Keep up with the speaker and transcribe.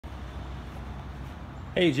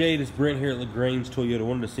Hey Jade, it's Brent here at LaGrange Toyota. I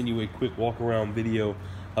wanted to send you a quick walk around video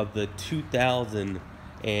of the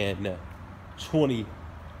 2020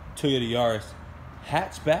 Toyota Yaris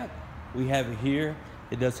hatchback. We have it here.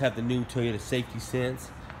 It does have the new Toyota safety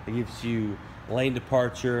sense. It gives you lane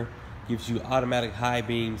departure, gives you automatic high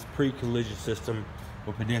beams, pre-collision system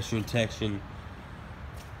with pedestrian detection.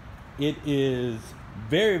 It is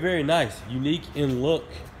very, very nice, unique in look.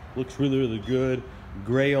 Looks really, really good.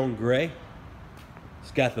 Gray on gray. It's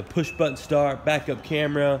got the push button start, backup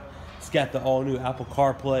camera. It's got the all new Apple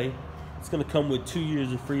CarPlay. It's gonna come with 2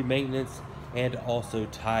 years of free maintenance and also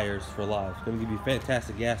tires for life. It's gonna give you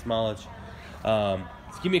fantastic gas mileage.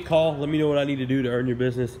 Just give me a call. Let me know what I need to do to earn your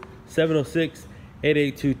business.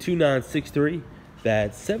 706-882-2963.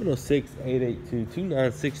 That's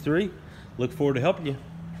 706-882-2963. Look forward to helping you.